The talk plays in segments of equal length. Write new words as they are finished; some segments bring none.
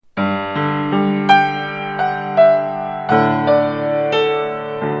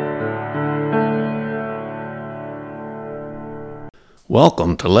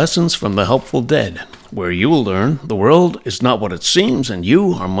Welcome to Lessons from the Helpful Dead, where you will learn the world is not what it seems and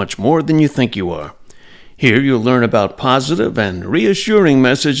you are much more than you think you are. Here you'll learn about positive and reassuring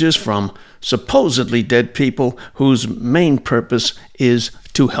messages from supposedly dead people whose main purpose is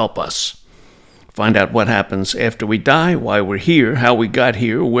to help us. Find out what happens after we die, why we're here, how we got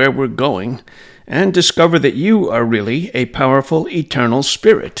here, where we're going, and discover that you are really a powerful eternal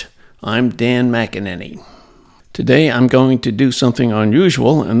spirit. I'm Dan McEnany. Today I'm going to do something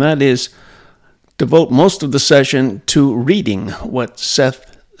unusual, and that is devote most of the session to reading what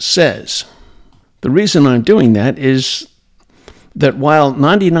Seth says. The reason I'm doing that is that while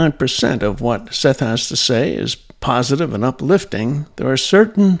 99% of what Seth has to say is positive and uplifting, there are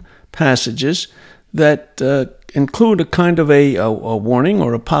certain passages that include a kind of a warning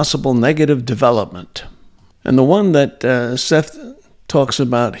or a possible negative development. And the one that Seth talks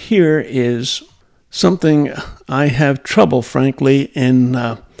about here is something I have trouble, frankly, in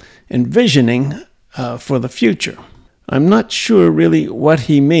envisioning for the future. I'm not sure really what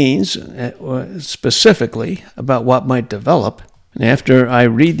he means specifically about what might develop. And after I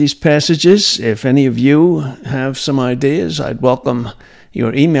read these passages, if any of you have some ideas, I'd welcome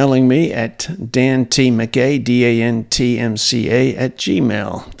your emailing me at dantmca, DANTMCA,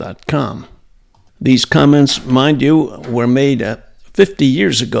 @gmail.com. These comments, mind you, were made 50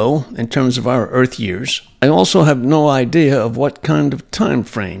 years ago in terms of our Earth years. I also have no idea of what kind of time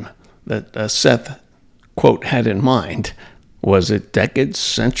frame that Seth, quote, had in mind. Was it decades,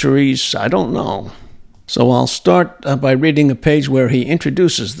 centuries? I don't know. So I'll start by reading a page where he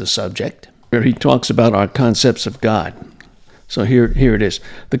introduces the subject, where he talks about our concepts of God. So here it is.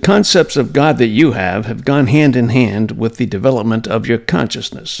 The concepts of God that you have gone hand in hand with the development of your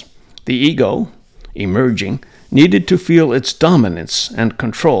consciousness. The ego, emerging, needed to feel its dominance and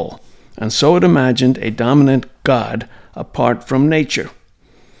control, and so it imagined a dominant God apart from nature.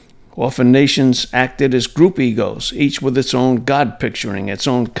 Often nations acted as group egos, each with its own God picturing, its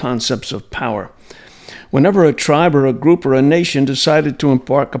own concepts of power. Whenever a tribe or a group or a nation decided to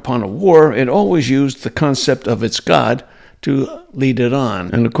embark upon a war, it always used the concept of its God to lead it on.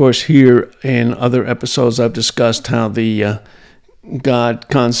 And of course, here in other episodes, I've discussed how the God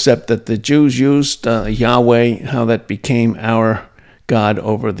concept that the Jews used, Yahweh, how that became our God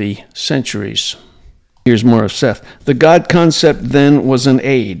over the centuries. Here's more of Seth. The God concept then was an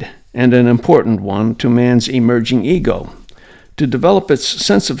aid, and an important one, to man's emerging ego. To develop its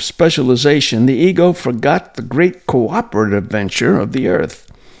sense of specialization, the ego forgot the great cooperative venture of the earth.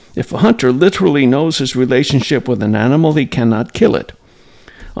 If a hunter literally knows his relationship with an animal, he cannot kill it.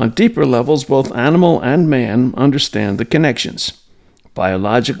 On deeper levels, both animal and man understand the connections.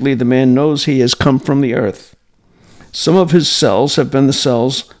 Biologically, the man knows he has come from the earth. Some of his cells have been the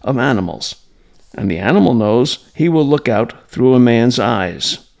cells of animals, and the animal knows he will look out through a man's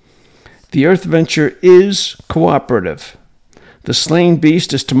eyes. The earth venture is cooperative. The slain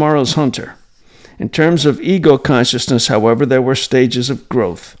beast is tomorrow's hunter. In terms of ego consciousness, however, there were stages of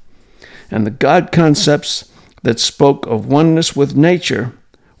growth, and the God concepts that spoke of oneness with nature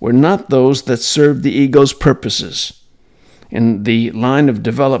were not those that served the ego's purposes in the line of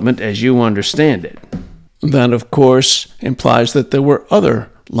development as you understand it. That, of course, implies that there were other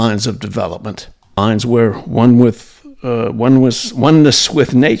lines of development, lines where oneness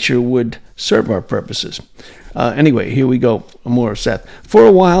with nature would serve our purposes. Anyway, here we go, more of Seth. For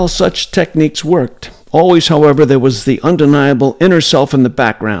a while, such techniques worked. Always, however, there was the undeniable inner self in the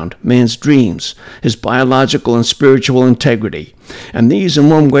background, man's dreams, his biological and spiritual integrity, and these in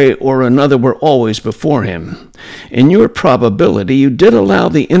one way or another were always before him. In your probability, you did allow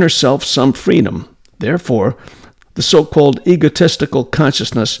the inner self some freedom. Therefore, the so-called egotistical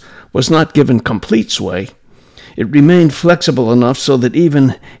consciousness was not given complete sway. It remained flexible enough so that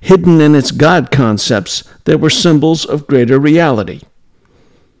even hidden in its God concepts, there were symbols of greater reality.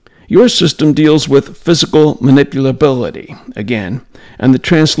 Your system deals with physical manipulability, again, and the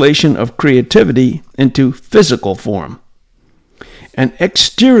translation of creativity into physical form. An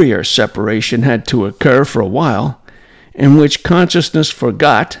exterior separation had to occur for a while, in which consciousness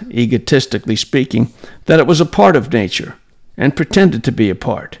forgot, egotistically speaking, that it was a part of nature, and pretended to be a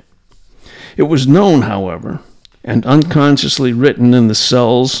part. It was known, however, and unconsciously written in the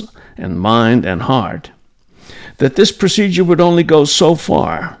cells and mind and heart, that this procedure would only go so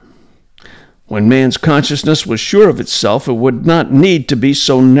far. When man's consciousness was sure of itself, it would not need to be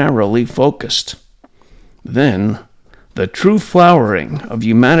so narrowly focused. Then, the true flowering of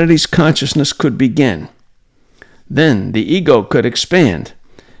humanity's consciousness could begin. Then the ego could expand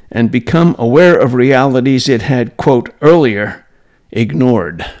and become aware of realities it had, quote, earlier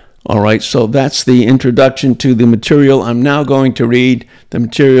ignored. All right, so that's the introduction to the material. I'm now going to read the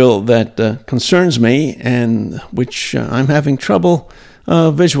material that concerns me and which I'm having trouble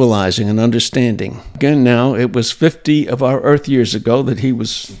visualizing and understanding. Again, now, it was 50 of our Earth years ago that he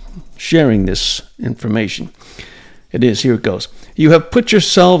was sharing this information. It is, here it goes. You have put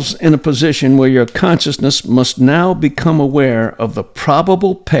yourselves in a position where your consciousness must now become aware of the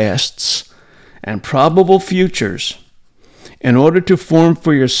probable pasts and probable futures in order to form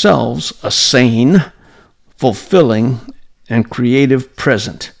for yourselves a sane, fulfilling, and creative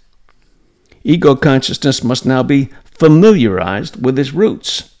present. Ego consciousness must now be familiarized with its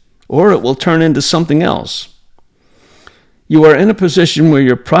roots, or it will turn into something else. You are in a position where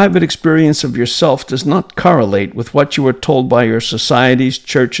your private experience of yourself does not correlate with what you are told by your societies,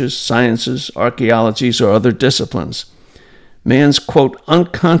 churches, sciences, archaeologies, or other disciplines. Man's, quote,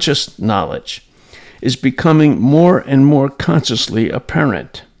 unconscious knowledge is becoming more and more consciously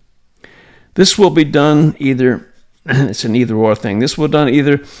apparent. This will be done either, it's an either-or thing, this will be done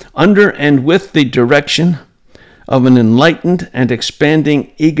either under and with the direction of an enlightened and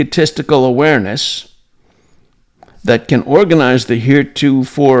expanding egotistical awareness that can organize the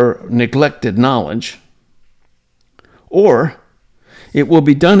heretofore neglected knowledge, or it will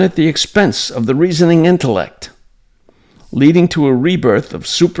be done at the expense of the reasoning intellect, leading to a rebirth of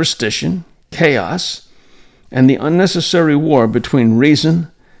superstition, chaos, and the unnecessary war between reason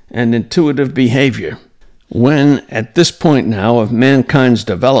and intuitive behavior. When, at this point now of mankind's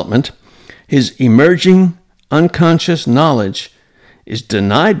development, his emerging unconscious knowledge is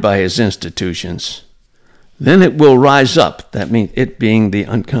denied by his institutions, then it will rise up. That means it being the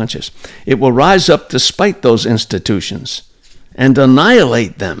unconscious. It will rise up despite those institutions and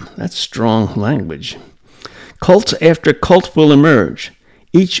annihilate them. That's strong language. Cult after cult will emerge,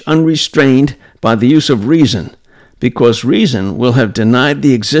 each unrestrained by the use of reason, because reason will have denied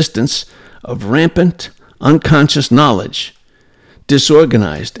the existence of rampant, unconscious knowledge,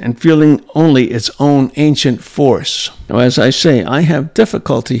 disorganized and feeling only its own ancient force. Now, as I say, I have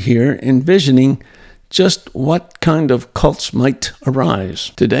difficulty here envisioning just what kind of cults might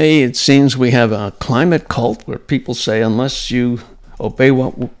arise. Today, it seems we have a climate cult where people say, unless you obey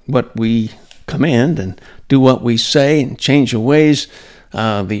what we command and do what we say and change your ways,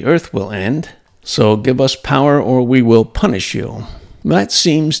 the earth will end. So give us power or we will punish you. That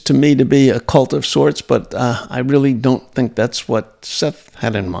seems to me to be a cult of sorts, but I really don't think that's what Seth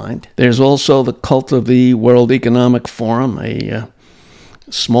had in mind. There's also the cult of the World Economic Forum, a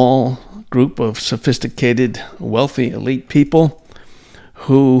small group of sophisticated, wealthy, elite people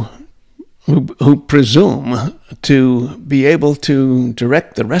who presume to be able to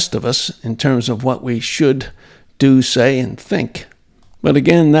direct the rest of us in terms of what we should do, say, and think. But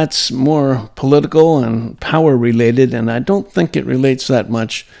again, that's more political and power-related, and I don't think it relates that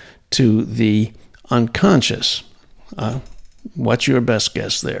much to the unconscious. What's your best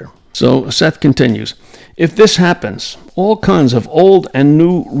guess there? So Seth continues, if this happens, all kinds of old and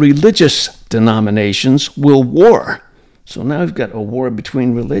new religious denominations will war. So now we've got a war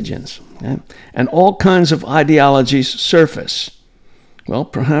between religions. Okay? And all kinds of ideologies surface. Well,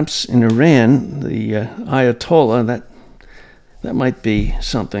 perhaps in Iran, the Ayatollah, that might be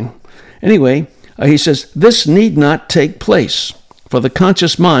something. Anyway, he says, this need not take place, for the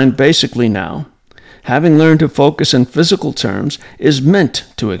conscious mind basically now, having learned to focus in physical terms, is meant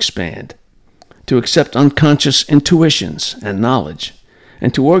to expand, to accept unconscious intuitions and knowledge,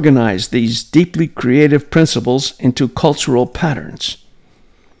 and to organize these deeply creative principles into cultural patterns.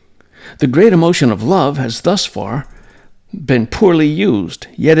 The great emotion of love has thus far been poorly used,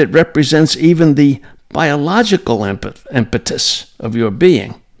 yet it represents even the biological impetus of your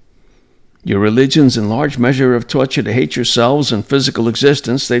being. Your religions in large measure have taught you to hate yourselves and physical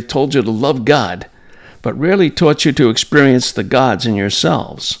existence. They've told you to love God, but rarely taught you to experience the gods in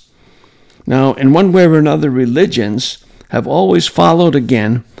yourselves. Now, in one way or another, religions have always followed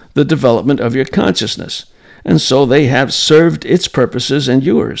again the development of your consciousness, and so they have served its purposes and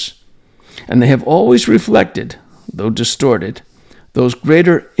yours. And they have always reflected, though distorted, those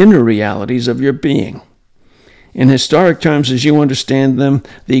greater inner realities of your being. In historic terms, as you understand them,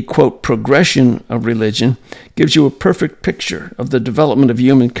 the, quote, progression of religion gives you a perfect picture of the development of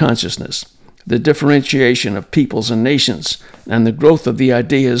human consciousness, the differentiation of peoples and nations, and the growth of the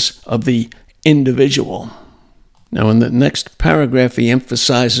ideas of the individual. Now, in the next paragraph, he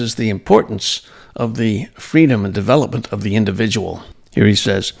emphasizes the importance of the freedom and development of the individual. Here he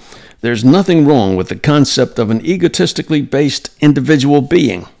says, there's nothing wrong with the concept of an egotistically based individual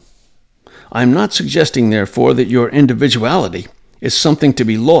being. I'm not suggesting, therefore, that your individuality is something to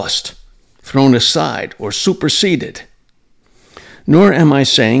be lost, thrown aside, or superseded. Nor am I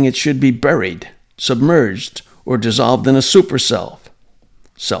saying it should be buried, submerged, or dissolved in a superself.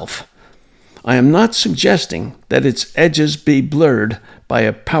 I am not suggesting that its edges be blurred by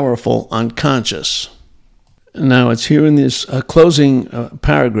a powerful unconscious. Now, it's here in these closing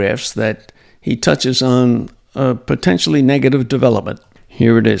paragraphs that he touches on a potentially negative development.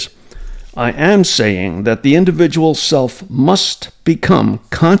 Here it is. I am saying that the individual self must become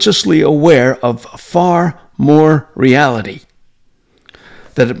consciously aware of far more reality,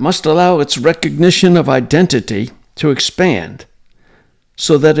 that it must allow its recognition of identity to expand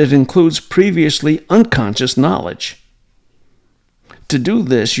so that it includes previously unconscious knowledge. To do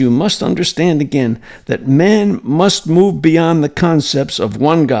this, you must understand again that man must move beyond the concepts of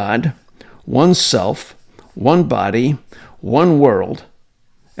one God, one self, one body, one world,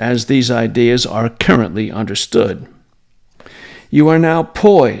 as these ideas are currently understood. You are now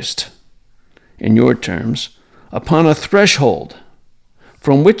poised, in your terms, upon a threshold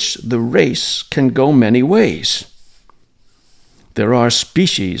from which the race can go many ways. There are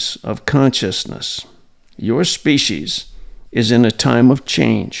species of consciousness. Your species is in a time of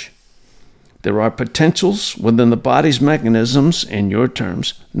change. There are potentials within the body's mechanisms, in your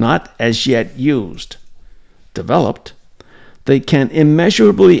terms, not as yet used. Developed, they can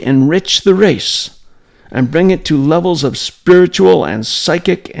immeasurably enrich the race and bring it to levels of spiritual and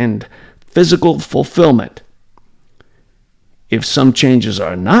psychic and physical fulfillment. If some changes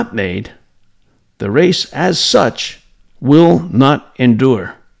are not made, the race as such will not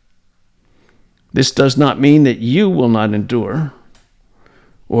endure. This does not mean that you will not endure,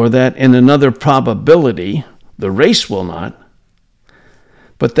 or that in another probability the race will not,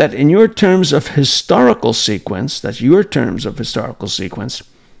 but that in your terms of historical sequence, the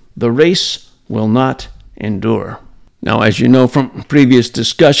race will not endure. Now, as you know from previous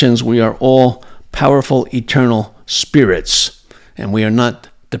discussions, we are all powerful eternal spirits, and we are not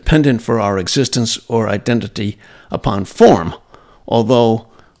dependent for our existence or identity upon form, although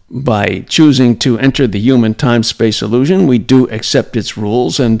by choosing to enter the human time-space illusion, we do accept its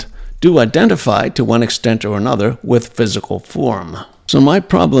rules and do identify to one extent or another with physical form. So my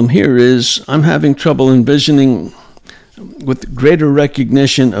problem here is I'm having trouble envisioning, with greater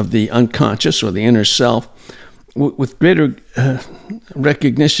recognition of the unconscious or the inner self, with greater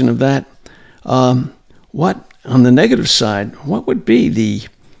recognition of that, what, on the negative side, what would be the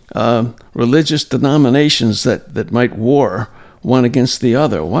religious denominations that might war one against the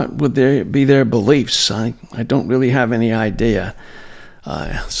other? What would be their beliefs? I don't really have any idea.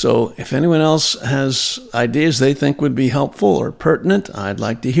 So if anyone else has ideas they think would be helpful or pertinent, I'd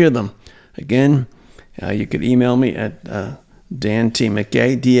like to hear them. Again, you could email me at Dan T.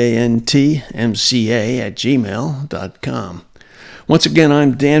 McKay, DANTMCA @gmail.com. Once again,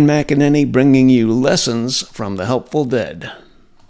 I'm Dan McEnany, bringing you lessons from the Helpful Dead.